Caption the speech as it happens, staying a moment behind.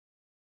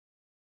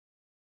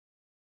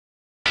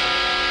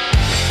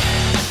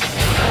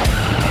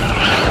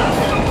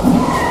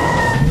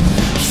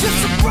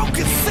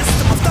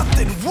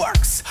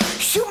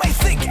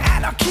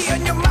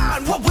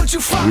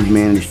You've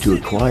managed to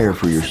acquire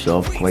for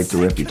yourself quite the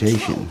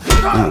reputation.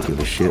 I don't give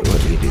a shit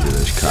what they do to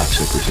those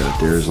cocksuckers out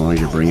there as long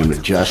as you bring them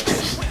to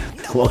justice.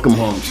 Welcome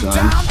home, son.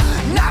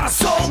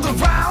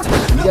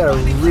 You got a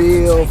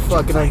real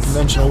fucking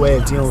unconventional way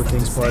of dealing with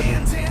things, partner.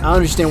 I don't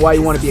understand why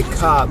you want to be a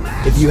cop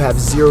if you have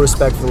zero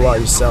respect for the law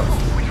yourself.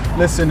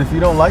 Listen, if you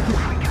don't like it,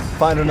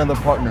 find another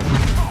partner.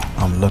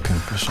 I'm looking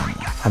for someone.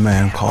 A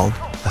man called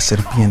La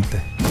Serpiente.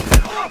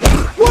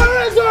 What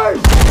is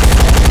it?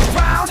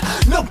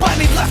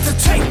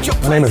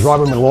 My name is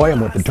Robert Malloy. I'm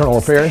with Internal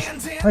Affairs.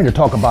 I need to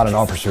talk about an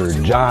officer,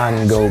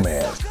 John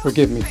Gomez.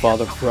 Forgive me,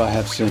 Father, for I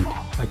have sinned.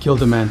 I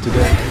killed a man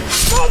today.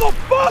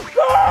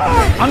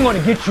 Motherfucker! I'm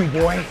gonna get you,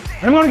 boy.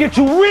 And I'm gonna get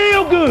you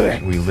real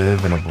good. We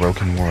live in a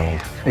broken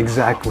world.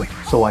 Exactly.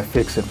 So I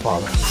fix it,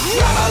 Father.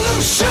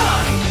 Revolution!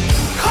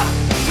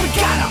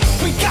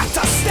 We got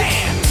to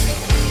stand!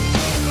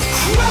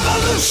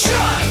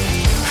 Revolution!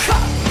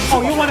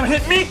 Oh, you wanna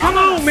hit me? Come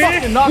on,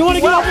 man! You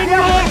wanna get up in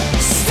there?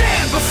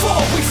 Stand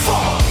before we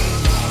fall!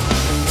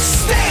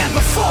 Stand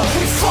before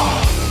we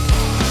fall!